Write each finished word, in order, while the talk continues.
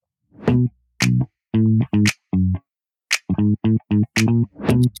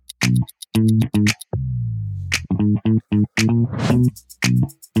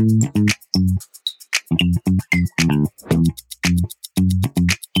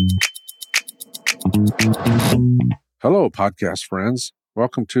Hello, podcast friends.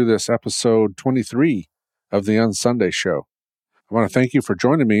 Welcome to this episode 23 of the Unsunday Show. I want to thank you for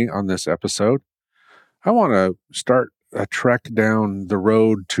joining me on this episode. I want to start a trek down the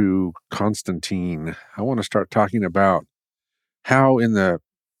road to Constantine. I want to start talking about how in the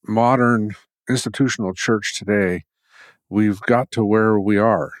modern institutional church today, we've got to where we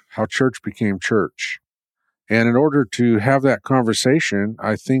are, how church became church. And in order to have that conversation,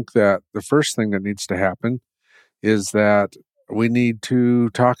 I think that the first thing that needs to happen is that we need to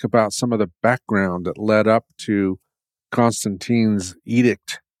talk about some of the background that led up to Constantine's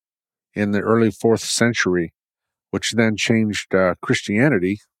edict in the early 4th century, which then changed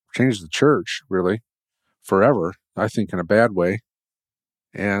Christianity, changed the church, really, forever, I think in a bad way.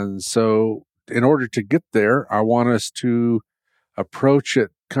 And so in order to get there, I want us to approach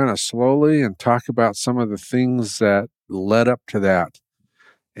it kind of slowly and talk about some of the things that led up to that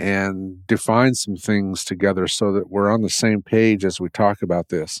and define some things together so that we're on the same page as we talk about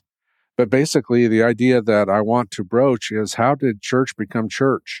this. But basically, the idea that I want to broach is, how did church become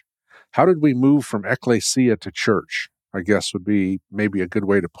church? How did we move from ecclesia to church? I guess would be maybe a good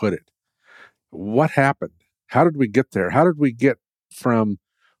way to put it. What happened? How did we get there? How did we get from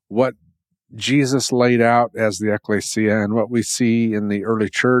what Jesus laid out as the ecclesia and what we see in the early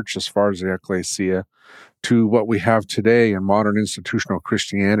church as far as the ecclesia to what we have today in modern institutional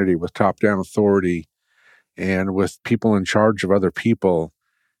Christianity with top-down authority and with people in charge of other people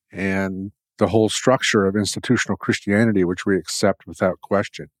and the whole structure of institutional Christianity, which we accept without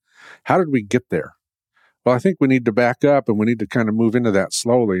question? How did we get there? Well, I think we need to back up and we need to kind of move into that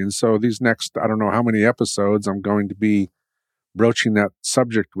slowly. And so these next, I don't know how many episodes, I'm going to be broaching that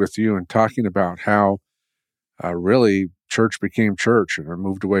subject with you and talking about how really church became church and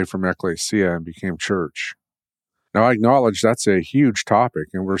moved away from ecclesia and became church. Now, I acknowledge that's a huge topic,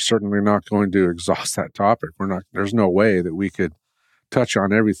 and we're certainly not going to exhaust that topic. There's no way that we could touch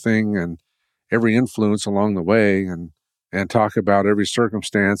on everything and every influence along the way and talk about every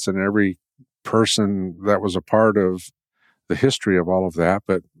circumstance and every person that was a part of the history of all of that.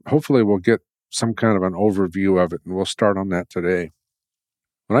 But hopefully we'll get some kind of an overview of it, and we'll start on that today.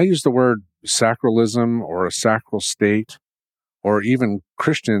 When I use the word sacralism or a sacral state or even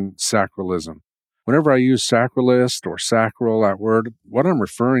Christian sacralism, whenever I use sacralist or sacral, that word, what I'm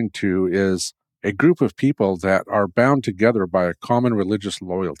referring to is a group of people that are bound together by a common religious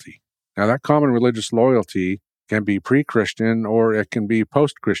loyalty. Now, that common religious loyalty can be pre-Christian or it can be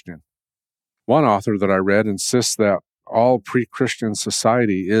post-Christian. One author that I read insists that all pre-Christian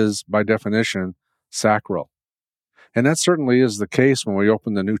society is, by definition, sacral. And that certainly is the case when we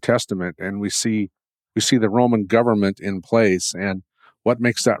open the New Testament and we see the Roman government in place. And what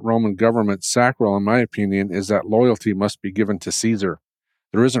makes that Roman government sacral, in my opinion, is that loyalty must be given to Caesar.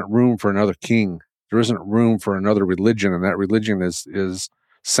 There isn't room for another king. There isn't room for another religion, and that religion is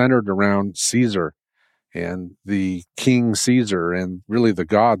centered around Caesar and the King Caesar and really the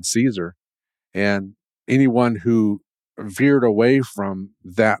God Caesar. And anyone who veered away from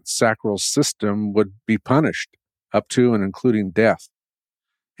that sacral system would be punished, up to and including death.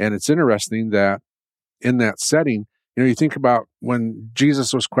 And it's interesting that in that setting, you think about when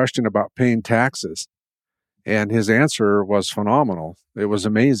Jesus was questioned about paying taxes, and his answer was phenomenal. It was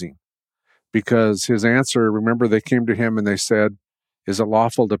amazing, because his answer, remember, they came to him and they said, is it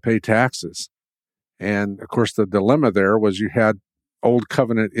lawful to pay taxes? And of course, the dilemma there was you had Old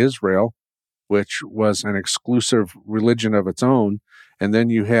Covenant Israel, which was an exclusive religion of its own. And then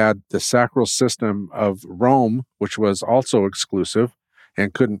you had the sacral system of Rome, which was also exclusive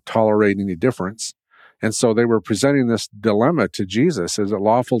and couldn't tolerate any difference. And so they were presenting this dilemma to Jesus. Is it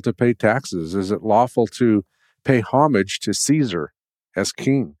lawful to pay taxes? Is it lawful to pay homage to Caesar as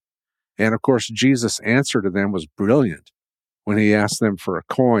king? And of course, Jesus' answer to them was brilliant when he asked them for a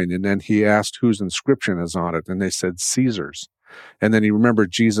coin. And then he asked whose inscription is on it. And they said Caesar's. And then he remembered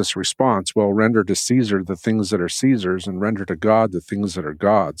Jesus' response, well, render to Caesar the things that are Caesar's and render to God the things that are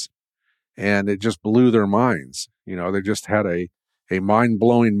God's. And it just blew their minds. They just had a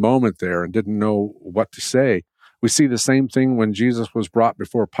mind-blowing moment there and didn't know what to say. We see the same thing when Jesus was brought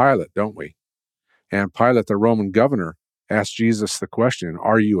before Pilate, don't we? And Pilate, the Roman governor, asked Jesus the question,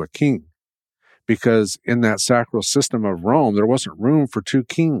 are you a king? Because in that sacral system of Rome, there wasn't room for two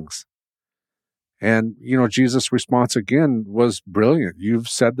kings. And, Jesus' response again was brilliant. You've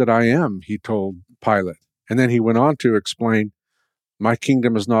said that I am, he told Pilate. And then he went on to explain, my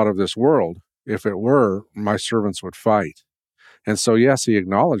kingdom is not of this world. If it were, my servants would fight. And so, yes, he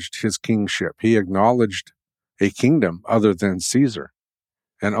acknowledged his kingship. He acknowledged a kingdom other than Caesar,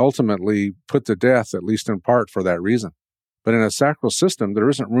 and ultimately put to death, at least in part for that reason. But in a sacral system, there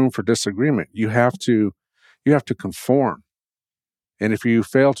isn't room for disagreement. You have to conform. And if you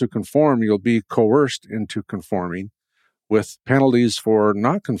fail to conform, you'll be coerced into conforming, with penalties for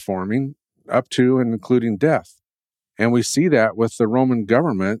not conforming up to and including death. And we see that with the Roman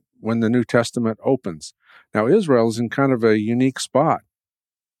government when the New Testament opens. Now, Israel is in kind of a unique spot.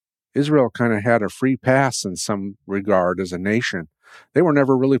 Israel kind of had a free pass in some regard as a nation. They were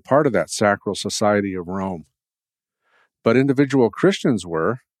never really part of that sacral society of Rome. But individual Christians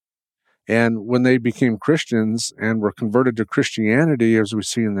were. And when they became Christians and were converted to Christianity, as we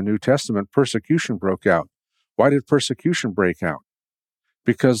see in the New Testament, persecution broke out. Why did persecution break out?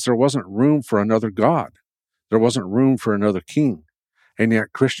 Because there wasn't room for another God. There wasn't room for another king. And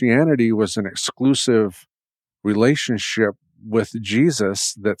yet Christianity was an exclusive relationship with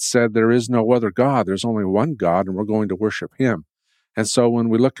Jesus that said there is no other God. There's only one God, and we're going to worship him. And so when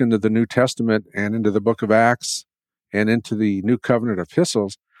we look into the New Testament and into the book of Acts and into the New Covenant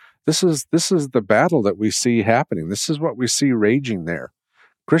epistles, this is the battle that we see happening. This is what we see raging there.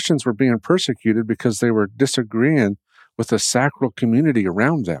 Christians were being persecuted because they were disagreeing with the sacral community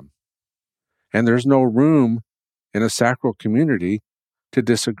around them. And there's no room in a sacral community to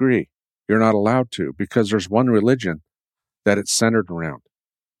disagree. You're not allowed to, because there's one religion that it's centered around.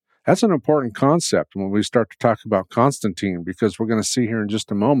 That's an important concept when we start to talk about Constantine, because we're going to see here in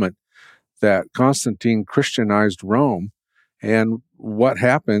just a moment that Constantine Christianized Rome. And what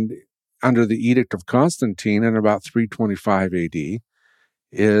happened under the Edict of Constantine in about 325 AD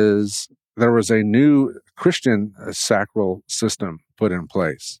is there was a new Christian sacral system put in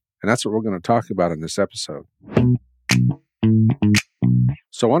place. And that's what we're going to talk about in this episode.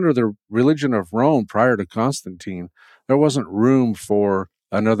 So under the religion of Rome prior to Constantine, there wasn't room for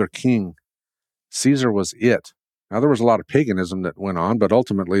another king. Caesar was it. Now, there was a lot of paganism that went on, but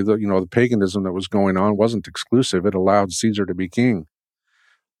ultimately, the paganism that was going on wasn't exclusive. It allowed Caesar to be king.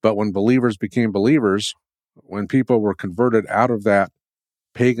 But when believers became believers, when people were converted out of that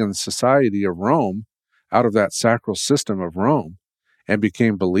pagan society of Rome, out of that sacral system of Rome, and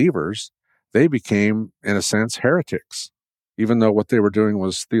became believers, they became, in a sense, heretics, even though what they were doing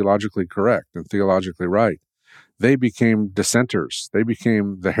was theologically correct and theologically right. They became dissenters. They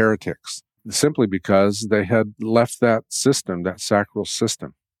became the heretics, simply because they had left that system, that sacral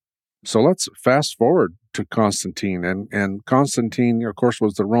system. So let's fast forward to Constantine. And Constantine, of course,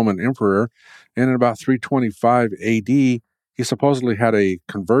 was the Roman emperor. And in about 325 AD, he supposedly had a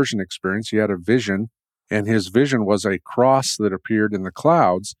conversion experience. He had a vision, and his vision was a cross that appeared in the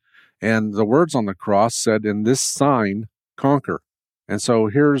clouds. And the words on the cross said, "In this sign, conquer." And so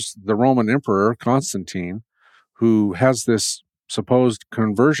here's the Roman emperor, Constantine, who has this supposed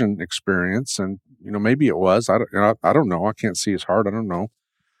conversion experience. And, maybe it was. I don't know. I can't see his heart. I don't know.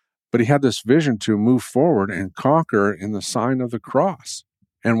 But he had this vision to move forward and conquer in the sign of the cross.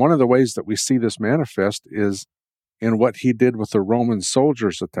 And one of the ways that we see this manifest is in what he did with the Roman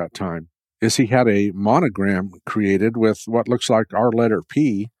soldiers at that time, is he had a monogram created with what looks like our letter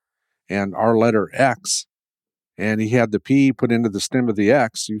P and our letter X. And he had the P put into the stem of the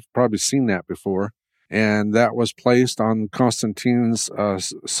X. You've probably seen that before. And that was placed on Constantine's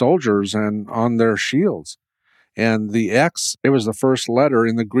soldiers and on their shields. And the X, it was the first letter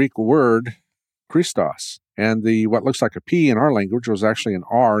in the Greek word Christos. And the what looks like a P in our language was actually an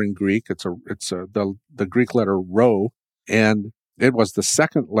R in Greek. It's the Greek letter rho, and it was the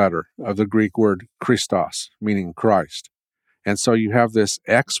second letter of the Greek word Christos, meaning Christ. And so you have this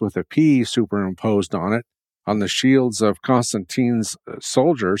X with a P superimposed on it, on the shields of Constantine's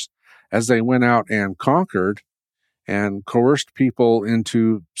soldiers as they went out and conquered and coerced people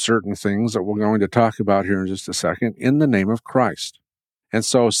into certain things that we're going to talk about here in just a second in the name of Christ. And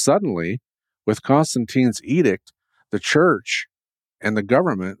so suddenly, with Constantine's edict, the church and the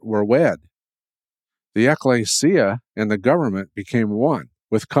government were wed. The ecclesia and the government became one,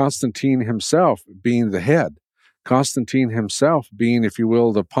 with Constantine himself being the head. Constantine himself being, if you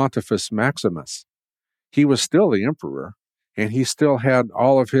will, the Pontifex Maximus. He was still the emperor, and he still had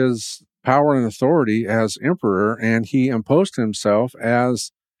all of his power and authority as emperor, and he imposed himself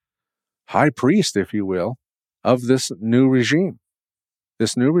as high priest, if you will, of this new regime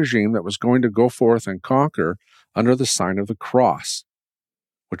that was going to go forth and conquer under the sign of the cross,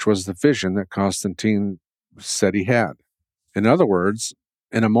 which was the vision that Constantine said he had. In other words,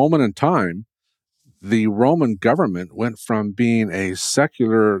 in a moment in time, the Roman government went from being a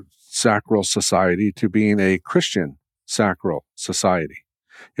secular sacral society to being a Christian sacral society.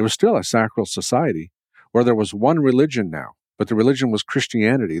 It was still a sacral society where there was one religion now, but the religion was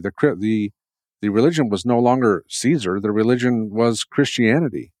Christianity. The religion was no longer Caesar. The religion was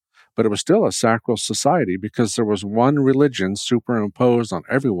Christianity. but it was still a sacral society because there was one religion superimposed on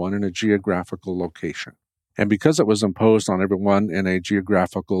everyone in a geographical location. And because it was imposed on everyone in a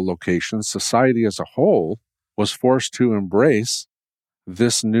geographical location, society as a whole was forced to embrace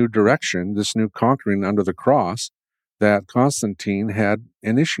this new direction, this new conquering under the cross that Constantine had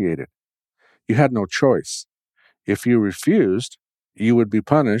initiated. You had no choice. If you refused, you would be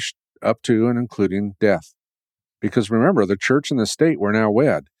punished up to and including death. Because remember, the church and the state were now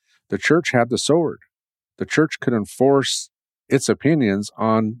wed. The church had the sword. The church could enforce its opinions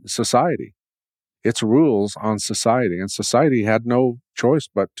on society, its rules on society, and society had no choice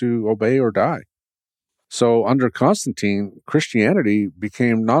but to obey or die. So under Constantine, Christianity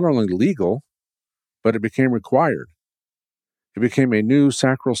became not only legal, but it became required. It became a new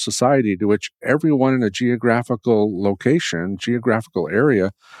sacral society to which everyone in a geographical location, geographical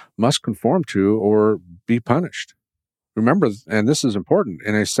area, must conform to or be punished. Remember, and this is important,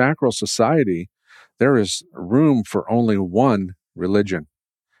 in a sacral society, there is room for only one religion.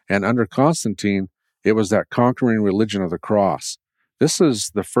 And under Constantine, it was that conquering religion of the cross. This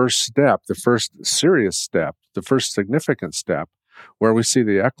is the first step, the first serious step, the first significant step, where we see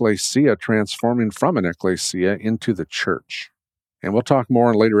the ecclesia transforming from an ecclesia into the church. And we'll talk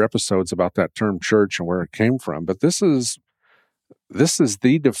more in later episodes about that term church and where it came from. But this is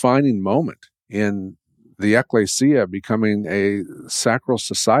the defining moment in the ecclesia becoming a sacral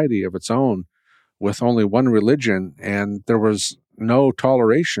society of its own with only one religion, and there was no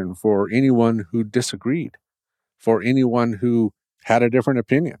toleration for anyone who disagreed, for anyone who had a different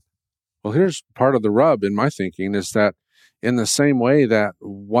opinion. Well, here's part of the rub in my thinking is that in the same way that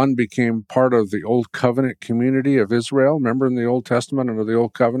one became part of the Old Covenant community of Israel, remember in the Old Testament under the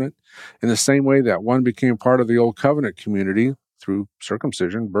Old Covenant, in the same way that one became part of the Old Covenant community through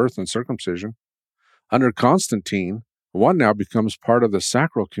circumcision, birth and circumcision, under Constantine, one now becomes part of the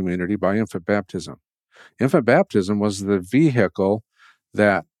sacral community by infant baptism. Infant baptism was the vehicle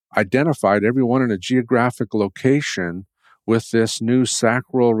that identified everyone in a geographic location with this new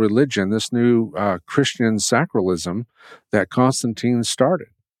sacral religion, this new Christian sacralism that Constantine started.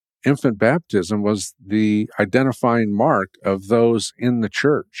 Infant baptism was the identifying mark of those in the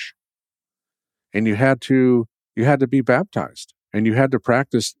church. And you had to be baptized. And you had to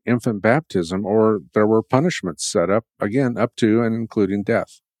practice infant baptism, or there were punishments set up, again, up to and including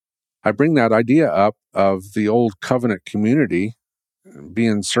death. I bring that idea up of the Old Covenant community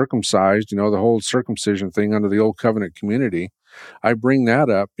being circumcised, the whole circumcision thing under the Old Covenant community. I bring that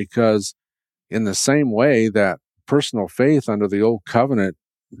up because in the same way that personal faith under the Old Covenant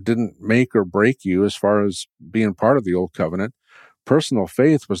didn't make or break you as far as being part of the Old Covenant, personal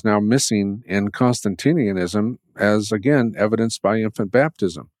faith was now missing in Constantinianism, as again evidenced by infant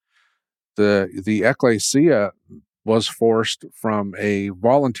baptism. The ecclesia was forced from a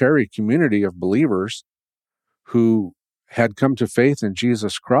voluntary community of believers who had come to faith in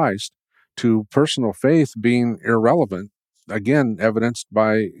Jesus Christ to personal faith being irrelevant, again evidenced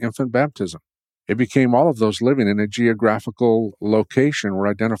by infant baptism. It became all of those living in a geographical location were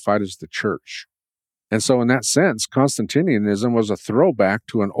identified as the church. And so in that sense, Constantinianism was a throwback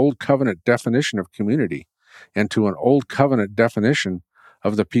to an Old Covenant definition of community and to an Old Covenant definition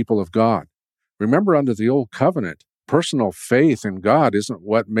of the people of God. Remember, under the Old Covenant, personal faith in God isn't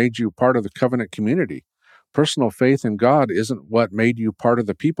what made you part of the covenant community. Personal faith in God isn't what made you part of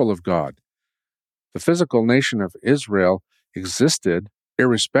the people of God. The physical nation of Israel existed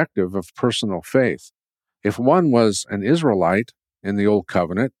irrespective of personal faith. If one was an Israelite in the Old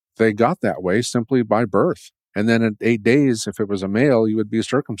Covenant, they got that way simply by birth. And then at 8 days, if it was a male, you would be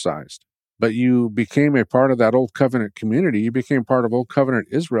circumcised. But you became a part of that Old Covenant community. You became part of Old Covenant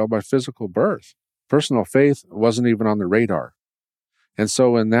Israel by physical birth. Personal faith wasn't even on the radar. And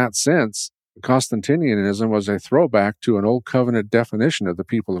so in that sense, Constantinianism was a throwback to an Old Covenant definition of the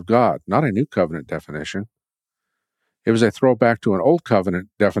people of God, not a New Covenant definition. It was a throwback to an Old Covenant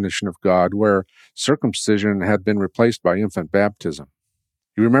definition of God where circumcision had been replaced by infant baptism.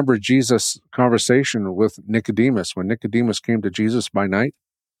 You remember Jesus' conversation with Nicodemus when Nicodemus came to Jesus by night?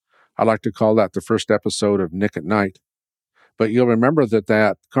 I like to call that the first episode of Nick at Night. But you'll remember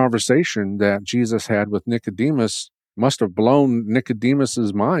that conversation that Jesus had with Nicodemus must have blown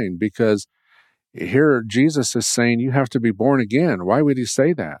Nicodemus's mind, because here Jesus is saying you have to be born again. Why would he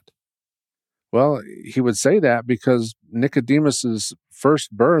say that? Well, he would say that because Nicodemus's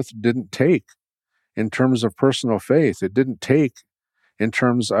first birth didn't take in terms of personal faith. It didn't take in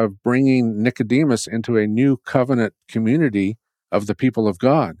terms of bringing Nicodemus into a new covenant community of the people of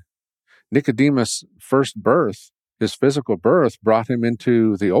God. Nicodemus' first birth, his physical birth, brought him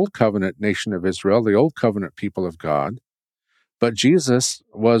into the Old Covenant nation of Israel, the Old Covenant people of God. But Jesus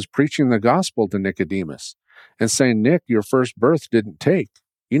was preaching the gospel to Nicodemus and saying, Nick, your first birth didn't take.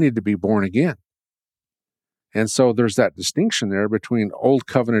 You need to be born again. And so there's that distinction there between Old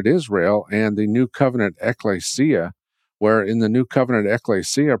Covenant Israel and the New Covenant Ecclesia, where in the New Covenant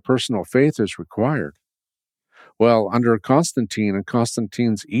Ecclesia, personal faith is required. Well, under Constantine and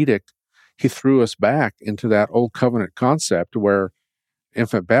Constantine's edict, he threw us back into that Old Covenant concept where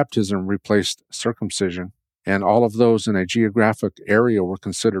infant baptism replaced circumcision, and all of those in a geographic area were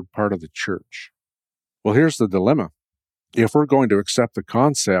considered part of the church. Well, here's the dilemma. If we're going to accept the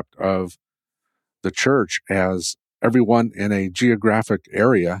concept of the church as everyone in a geographic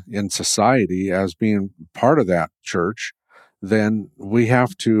area in society as being part of that church, then we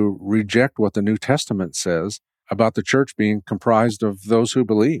have to reject what the New Testament says about the church being comprised of those who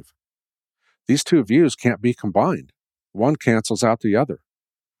believe. These two views can't be combined. One cancels out the other.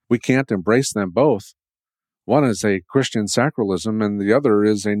 We can't embrace them both. One is a Christian sacralism, and the other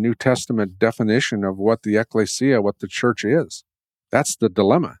is a New Testament definition of what the ecclesia, what the church is. That's the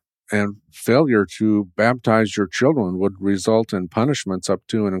dilemma. And failure to baptize your children would result in punishments up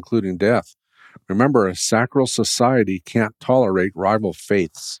to and including death. Remember, a sacral society can't tolerate rival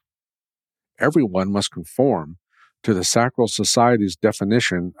faiths. Everyone must conform to the sacral society's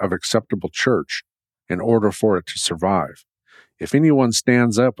definition of acceptable church in order for it to survive. If anyone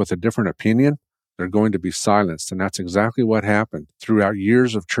stands up with a different opinion, they're going to be silenced, and that's exactly what happened throughout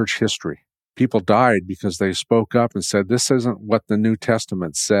years of church history. People died because they spoke up and said, this isn't what the New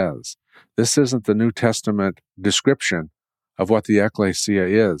Testament says. This isn't the New Testament description of what the ecclesia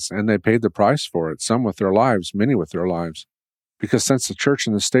is. And they paid the price for it, some with their lives, many with their lives. Because since the church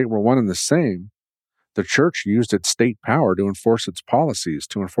and the state were one and the same, the church used its state power to enforce its policies,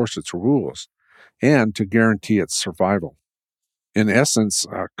 to enforce its rules, and to guarantee its survival. In essence,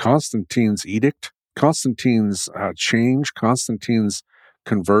 Constantine's edict, Constantine's change, Constantine's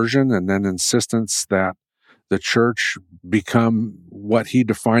conversion, and then insistence that the church become what he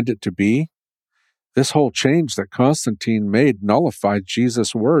defined it to be, this whole change that Constantine made nullified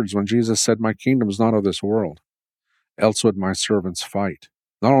Jesus' words when Jesus said, my kingdom is not of this world, else would my servants fight.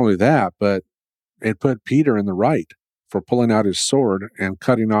 Not only that, but it put Peter in the right for pulling out his sword and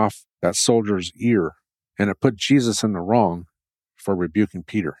cutting off that soldier's ear, and it put Jesus in the wrong for rebuking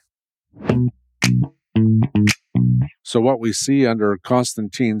Peter. So what we see under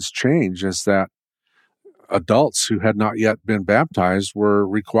Constantine's change is that adults who had not yet been baptized were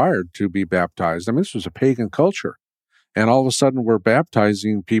required to be baptized. I mean, this was a pagan culture. And all of a sudden, we're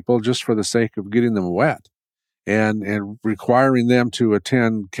baptizing people just for the sake of getting them wet and requiring them to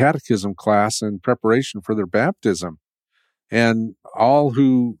attend catechism class in preparation for their baptism. And all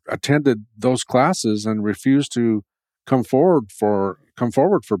who attended those classes and refused to come forward for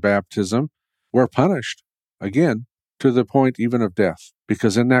baptism were punished, again, to the point even of death.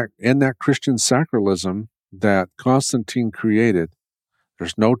 Because in that Christian sacralism that Constantine created,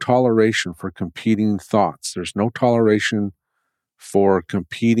 there's no toleration for competing thoughts. There's no toleration for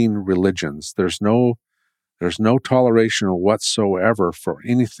competing religions. There's no toleration whatsoever for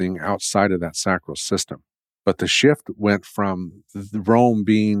anything outside of that sacral system. But the shift went from Rome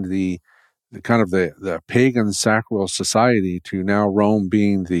being the pagan sacral society to now Rome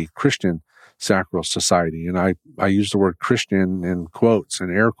being the Christian sacral society. And I use the word Christian in quotes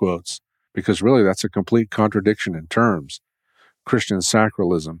and air quotes because really that's a complete contradiction in terms. Christian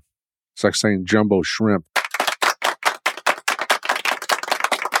sacralism. It's like saying jumbo shrimp.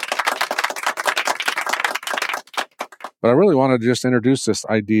 But I really wanted to just introduce this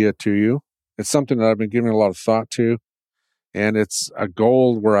idea to you. It's something that I've been giving a lot of thought to, and it's a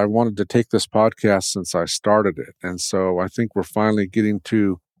goal where I wanted to take this podcast since I started it. And so I think we're finally getting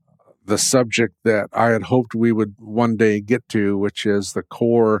to the subject that I had hoped we would one day get to, which is the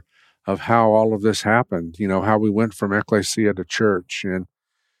core of how all of this happened, how we went from ecclesia to church. And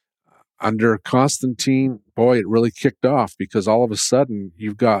under Constantine, boy, it really kicked off because all of a sudden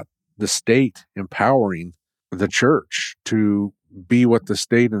you've got the state empowering the church to be what the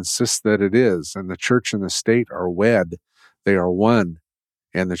state insists that it is. And the church and the state are wed. They are one.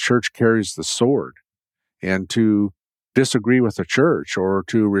 And the church carries the sword. And to disagree with the church or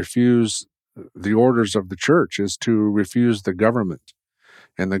to refuse the orders of the church is to refuse the government.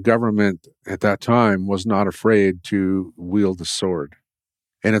 And the government at that time was not afraid to wield the sword.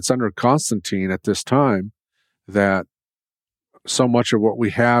 And it's under Constantine at this time that so much of what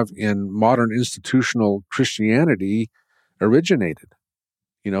we have in modern institutional Christianity originated.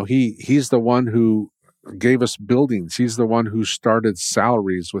 He's the one who gave us buildings. He's the one who started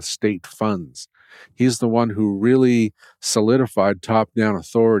salaries with state funds. He's the one who really solidified top-down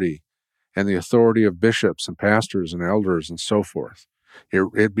authority and the authority of bishops and pastors and elders and so forth.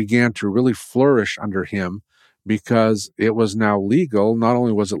 It began to really flourish under him because it was now legal. Not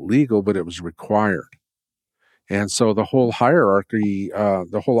only was it legal, but it was required. And so the whole hierarchy,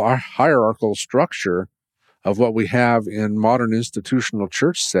 the whole hierarchical structure of what we have in modern institutional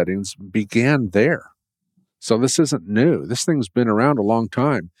church settings began there. So this isn't new. This thing's been around a long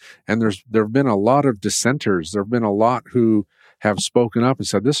time. And there have been a lot of dissenters. There have been a lot who have spoken up and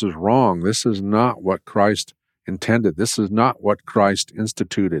said, this is wrong. This is not what Christ intended. This is not what Christ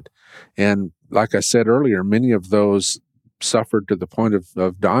instituted. And like I said earlier, many of those suffered to the point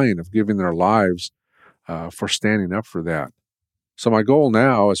of dying, of giving their lives for standing up for that. So my goal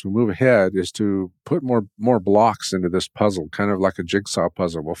now, as we move ahead, is to put more blocks into this puzzle, kind of like a jigsaw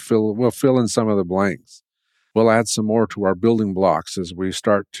puzzle. We'll fill in some of the blanks. We'll add some more to our building blocks as we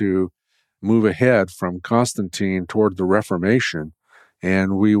start to move ahead from Constantine toward the Reformation,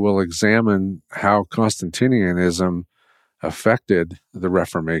 and we will examine how Constantinianism affected the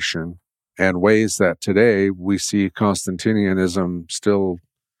Reformation and ways that today we see Constantinianism still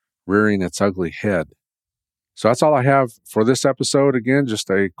rearing its ugly head. So that's all I have for this episode. Again, just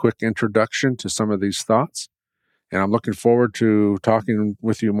a quick introduction to some of these thoughts. And I'm looking forward to talking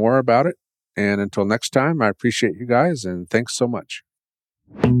with you more about it. And until next time, I appreciate you guys, and thanks so much.